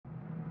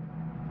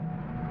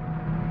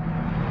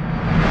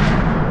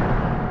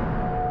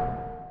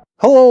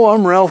Hello,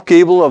 I'm Ralph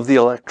Gable of the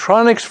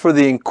Electronics for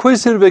the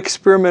Inquisitive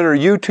Experimenter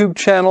YouTube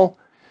channel.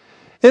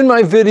 In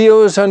my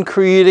videos on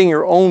creating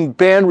your own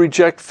band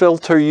reject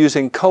filter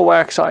using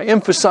coax, I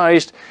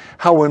emphasized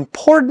how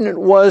important it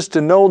was to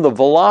know the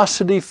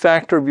velocity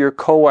factor of your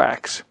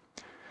coax.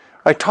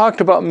 I talked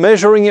about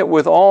measuring it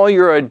with all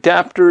your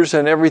adapters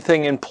and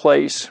everything in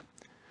place.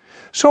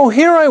 So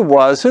here I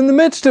was in the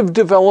midst of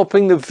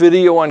developing the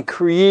video on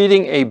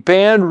creating a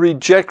band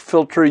reject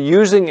filter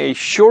using a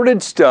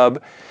shorted stub,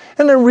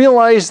 and I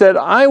realized that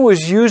I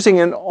was using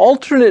an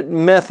alternate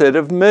method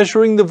of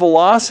measuring the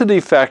velocity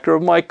factor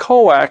of my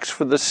coax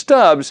for the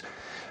stubs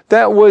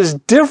that was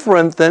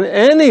different than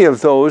any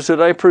of those that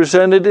I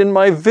presented in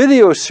my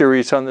video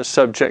series on the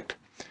subject.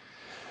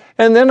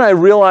 And then I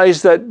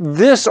realized that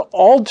this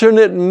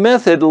alternate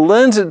method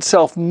lends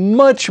itself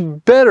much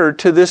better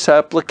to this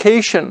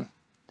application.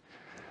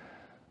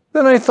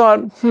 Then I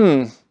thought,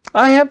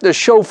 I have to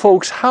show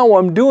folks how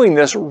I'm doing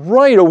this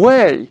right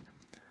away.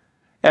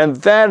 And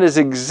that is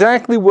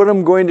exactly what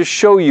I'm going to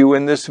show you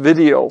in this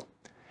video.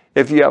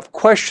 If you have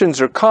questions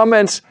or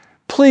comments,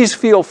 please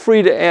feel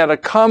free to add a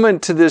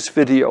comment to this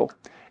video.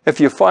 If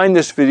you find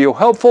this video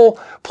helpful,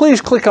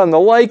 please click on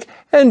the like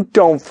and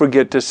don't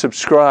forget to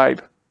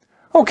subscribe.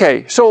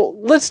 Okay, so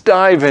let's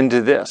dive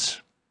into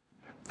this.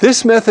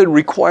 This method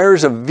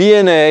requires a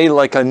VNA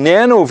like a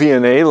nano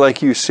VNA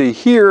like you see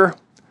here,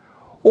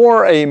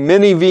 or a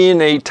mini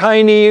VNA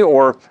tiny,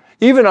 or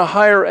even a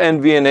higher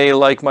end VNA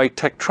like my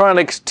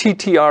Tektronix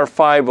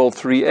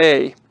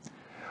TTR503A.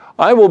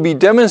 I will be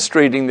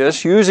demonstrating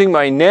this using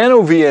my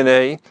nano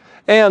VNA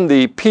and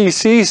the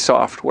PC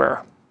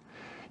software.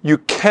 You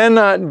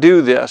cannot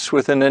do this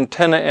with an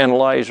antenna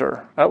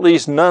analyzer, at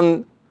least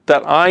none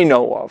that I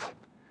know of.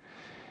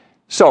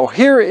 So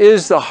here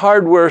is the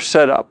hardware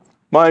setup.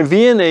 My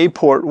VNA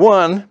port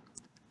 1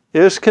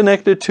 is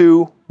connected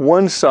to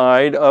one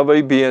side of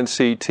a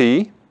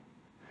BNCT.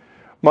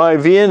 My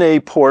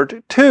VNA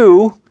port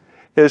 2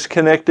 is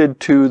connected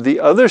to the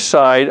other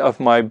side of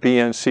my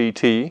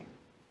BNCT.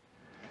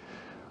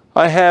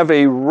 I have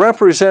a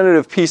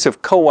representative piece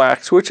of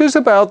coax, which is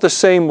about the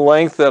same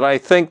length that I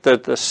think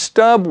that the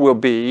stub will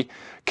be,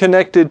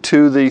 connected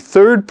to the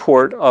third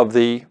port of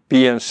the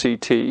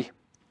BNCT.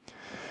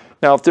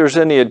 Now, if there's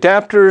any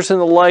adapters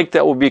and the like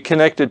that will be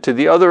connected to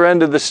the other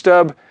end of the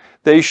stub,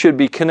 they should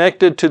be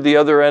connected to the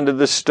other end of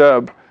the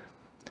stub.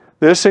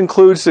 This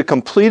includes the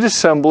complete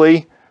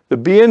assembly, the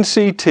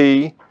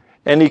BNCT,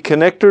 any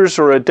connectors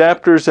or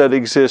adapters that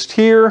exist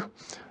here,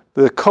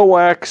 the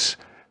coax,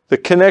 the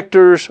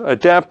connectors,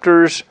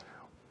 adapters,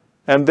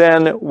 and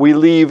then we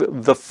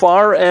leave the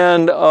far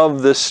end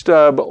of the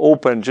stub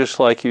open, just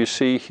like you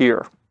see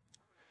here.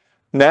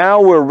 Now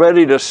we're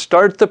ready to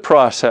start the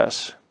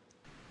process.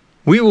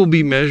 We will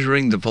be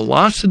measuring the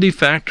velocity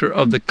factor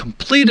of the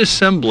complete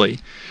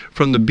assembly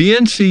from the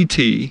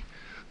BNCT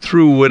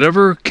through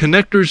whatever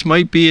connectors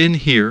might be in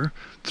here,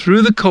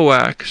 through the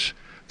coax,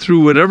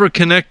 through whatever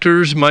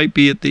connectors might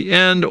be at the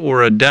end or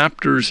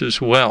adapters as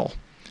well.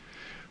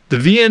 The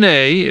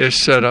VNA is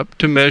set up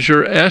to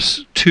measure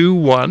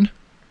S21,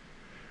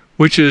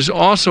 which is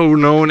also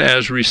known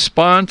as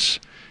response,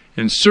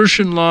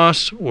 insertion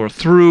loss, or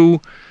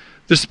through.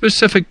 The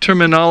specific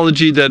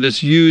terminology that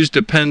is used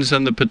depends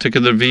on the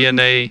particular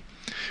VNA.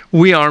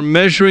 We are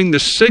measuring the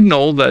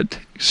signal that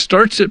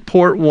starts at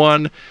port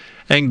 1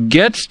 and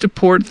gets to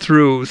port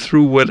through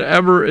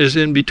whatever is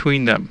in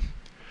between them.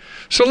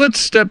 So let's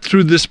step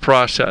through this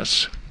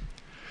process.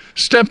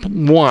 Step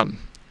 1.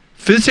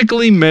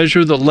 Physically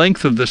measure the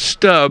length of the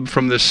stub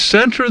from the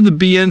center of the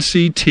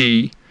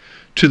BNCT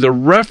to the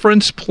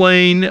reference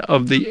plane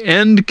of the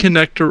end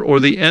connector or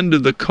the end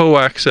of the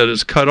coax that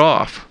is cut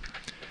off.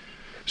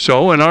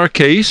 So in our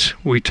case,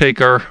 we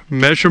take our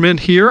measurement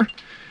here.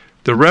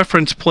 The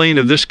reference plane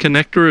of this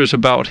connector is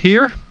about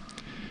here,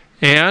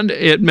 and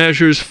it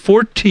measures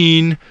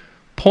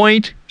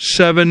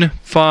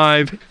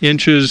 14.75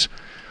 inches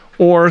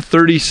or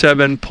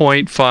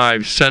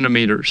 37.5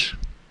 centimeters.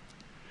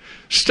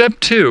 Step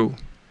 2.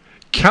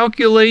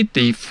 Calculate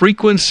the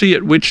frequency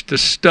at which the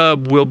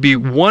stub will be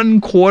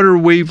 1/4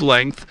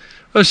 wavelength,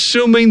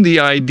 assuming the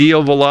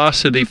ideal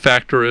velocity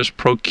factor is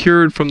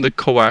procured from the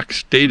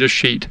coax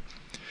datasheet.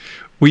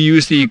 We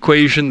use the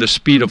equation the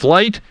speed of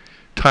light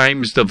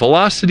times the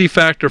velocity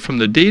factor from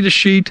the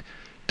datasheet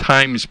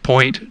times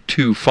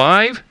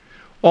 0.25,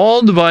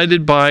 all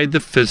divided by the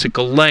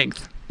physical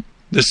length.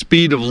 The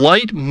speed of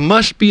light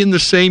must be in the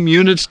same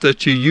units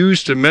that you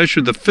use to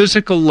measure the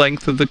physical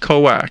length of the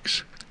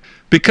coax.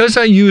 Because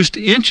I used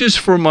inches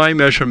for my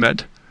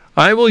measurement,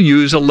 I will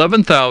use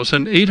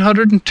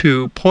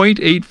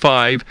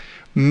 11,802.85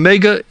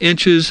 mega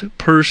inches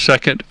per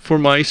second for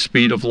my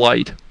speed of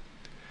light.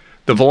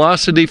 The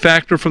velocity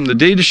factor from the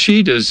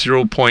datasheet is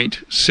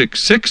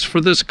 0.66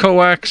 for this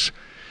coax,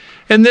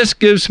 and this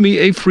gives me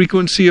a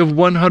frequency of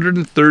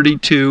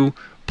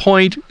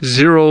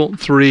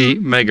 132.03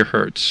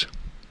 megahertz.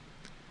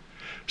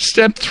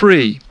 Step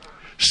 3.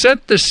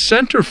 Set the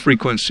center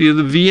frequency of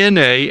the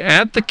VNA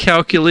at the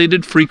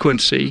calculated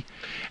frequency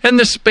and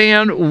the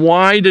span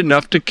wide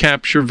enough to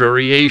capture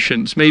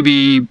variations,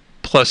 maybe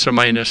plus or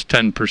minus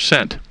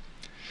 10%.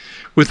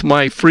 With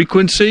my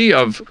frequency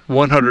of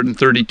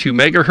 132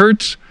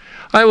 megahertz,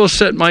 I will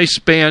set my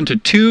span to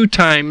 2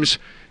 times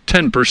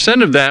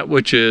 10% of that,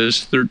 which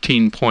is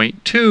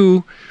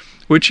 13.2,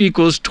 which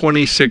equals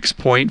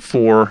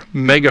 26.4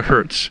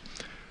 megahertz.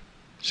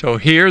 So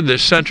here, the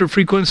center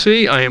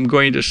frequency, I am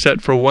going to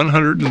set for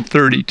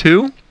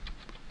 132.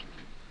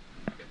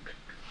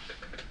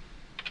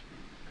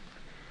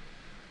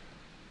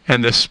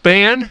 And the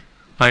span,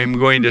 I am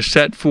going to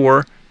set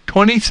for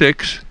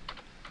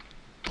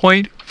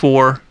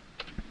 26.4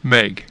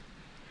 meg.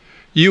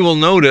 You will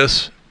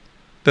notice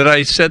that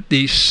I set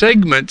the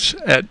segments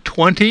at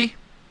 20.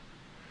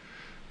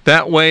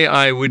 That way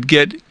I would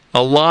get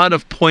a lot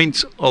of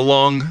points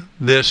along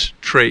this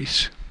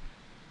trace.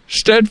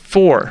 Step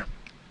 4.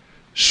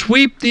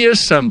 Sweep the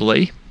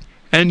assembly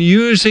and,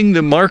 using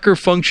the marker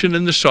function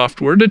in the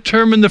software,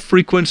 determine the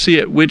frequency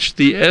at which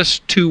the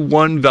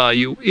S21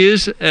 value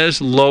is as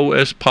low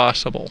as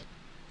possible.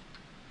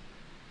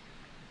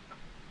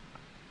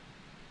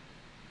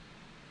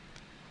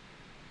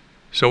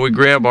 So we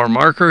grab our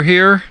marker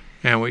here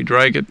and we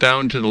drag it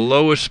down to the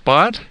lowest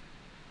spot.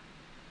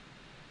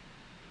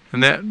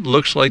 And that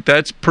looks like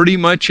that's pretty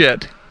much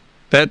it.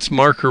 That's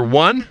marker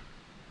 1.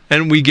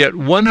 And we get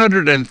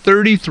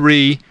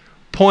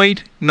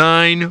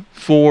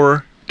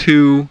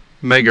 133.942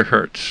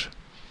 megahertz.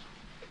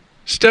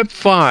 Step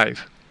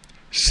 5.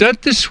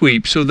 Set the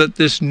sweep so that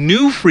this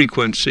new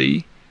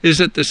frequency is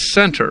at the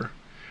center,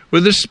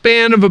 with a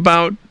span of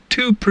about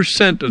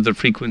 2% of the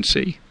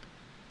frequency.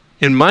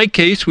 In my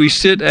case, we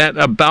sit at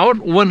about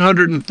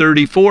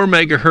 134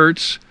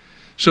 megahertz,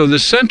 so the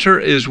center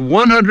is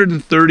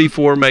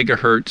 134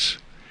 megahertz,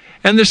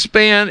 and the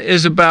span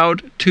is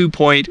about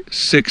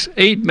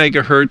 2.68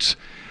 megahertz.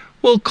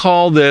 We'll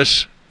call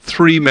this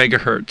 3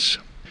 megahertz.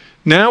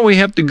 Now we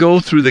have to go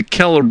through the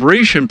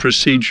calibration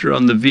procedure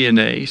on the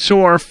VNA,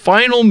 so our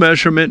final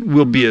measurement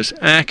will be as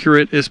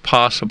accurate as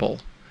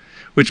possible.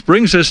 Which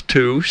brings us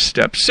to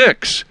step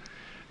 6.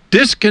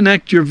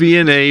 Disconnect your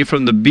VNA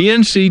from the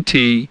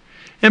BNCT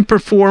and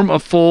perform a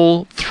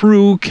full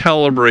through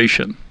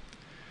calibration.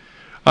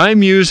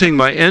 I'm using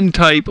my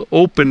N-type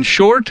open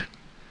short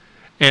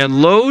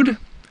and load.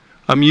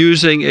 I'm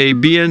using a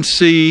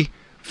BNC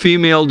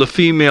female to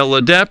female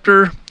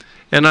adapter,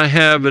 and I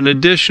have an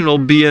additional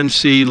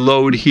BNC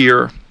load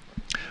here.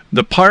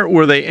 The part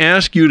where they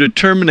ask you to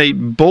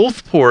terminate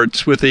both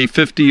ports with a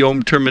 50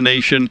 ohm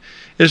termination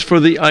is for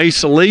the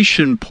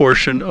isolation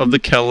portion of the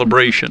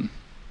calibration.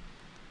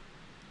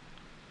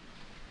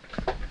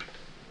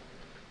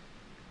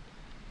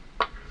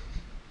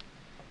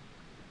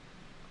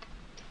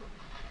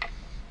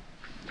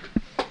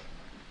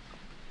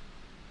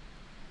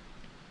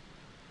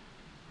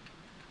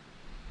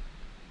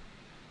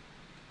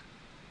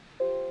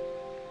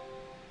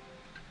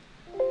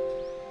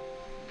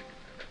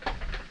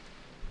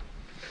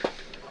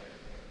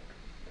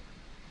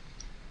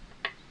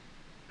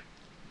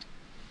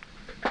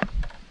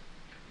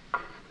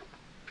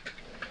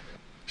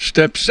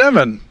 Step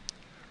 7.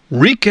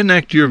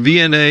 Reconnect your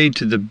VNA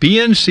to the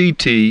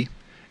BNCT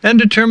and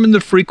determine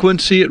the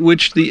frequency at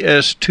which the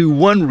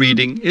S21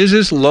 reading is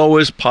as low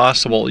as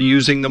possible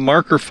using the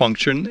marker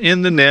function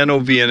in the Nano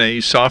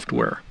VNA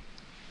software.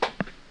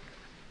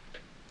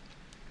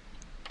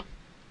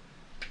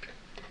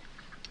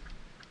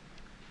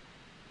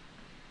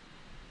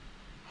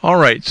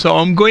 Alright, so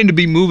I'm going to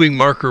be moving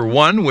marker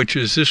 1, which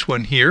is this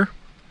one here.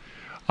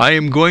 I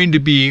am going to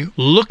be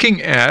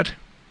looking at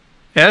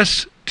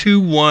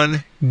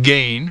S21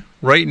 gain.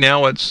 Right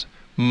now it's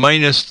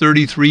minus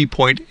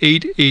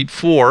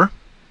 33.884.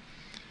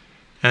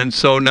 And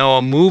so now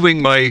I'm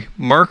moving my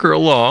marker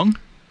along,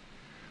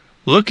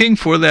 looking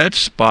for that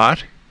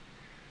spot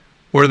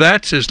where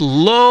that's as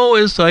low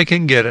as I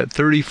can get it,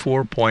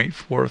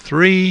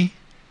 34.43.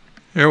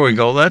 There we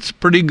go, that's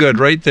pretty good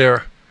right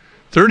there.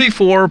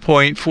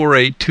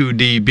 34.482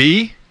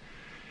 dB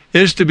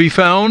is to be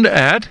found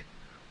at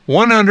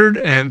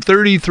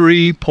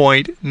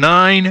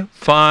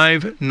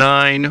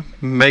 133.959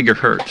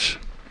 megahertz.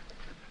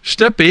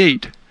 Step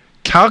 8.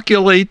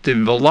 Calculate the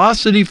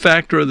velocity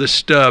factor of the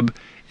stub,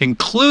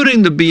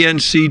 including the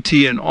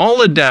BNCT and all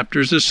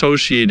adapters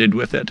associated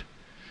with it.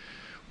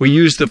 We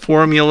use the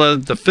formula,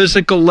 the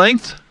physical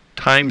length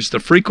times the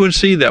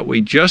frequency that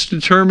we just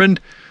determined,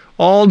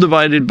 all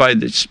divided by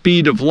the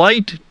speed of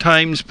light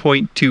times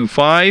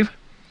 0.25.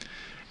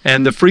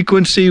 And the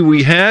frequency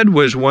we had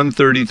was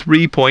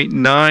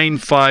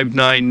 133.959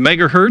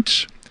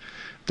 megahertz.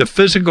 The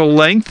physical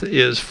length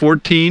is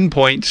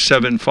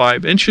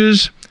 14.75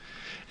 inches.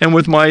 And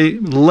with my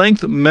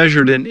length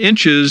measured in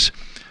inches,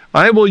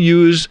 I will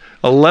use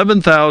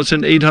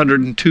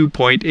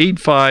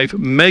 11,802.85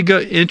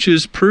 mega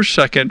inches per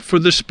second for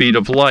the speed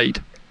of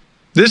light.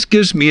 This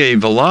gives me a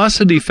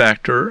velocity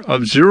factor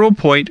of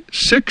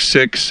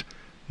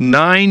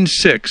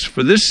 0.6696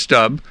 for this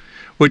stub,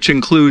 which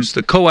includes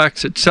the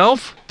coax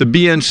itself, the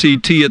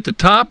BNCT at the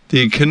top,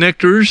 the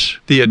connectors,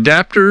 the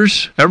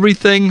adapters,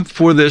 everything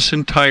for this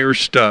entire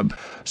stub.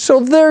 So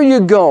there you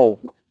go.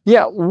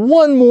 Yeah,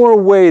 one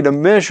more way to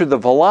measure the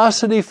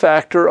velocity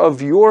factor of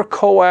your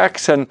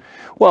coax, and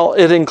well,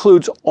 it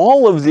includes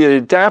all of the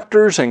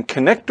adapters and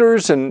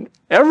connectors and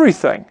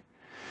everything.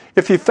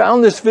 If you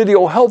found this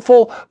video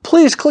helpful,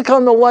 please click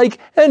on the like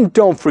and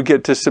don't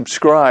forget to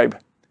subscribe.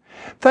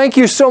 Thank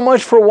you so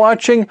much for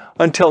watching.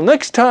 Until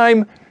next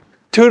time,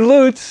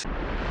 Toodle-Oots!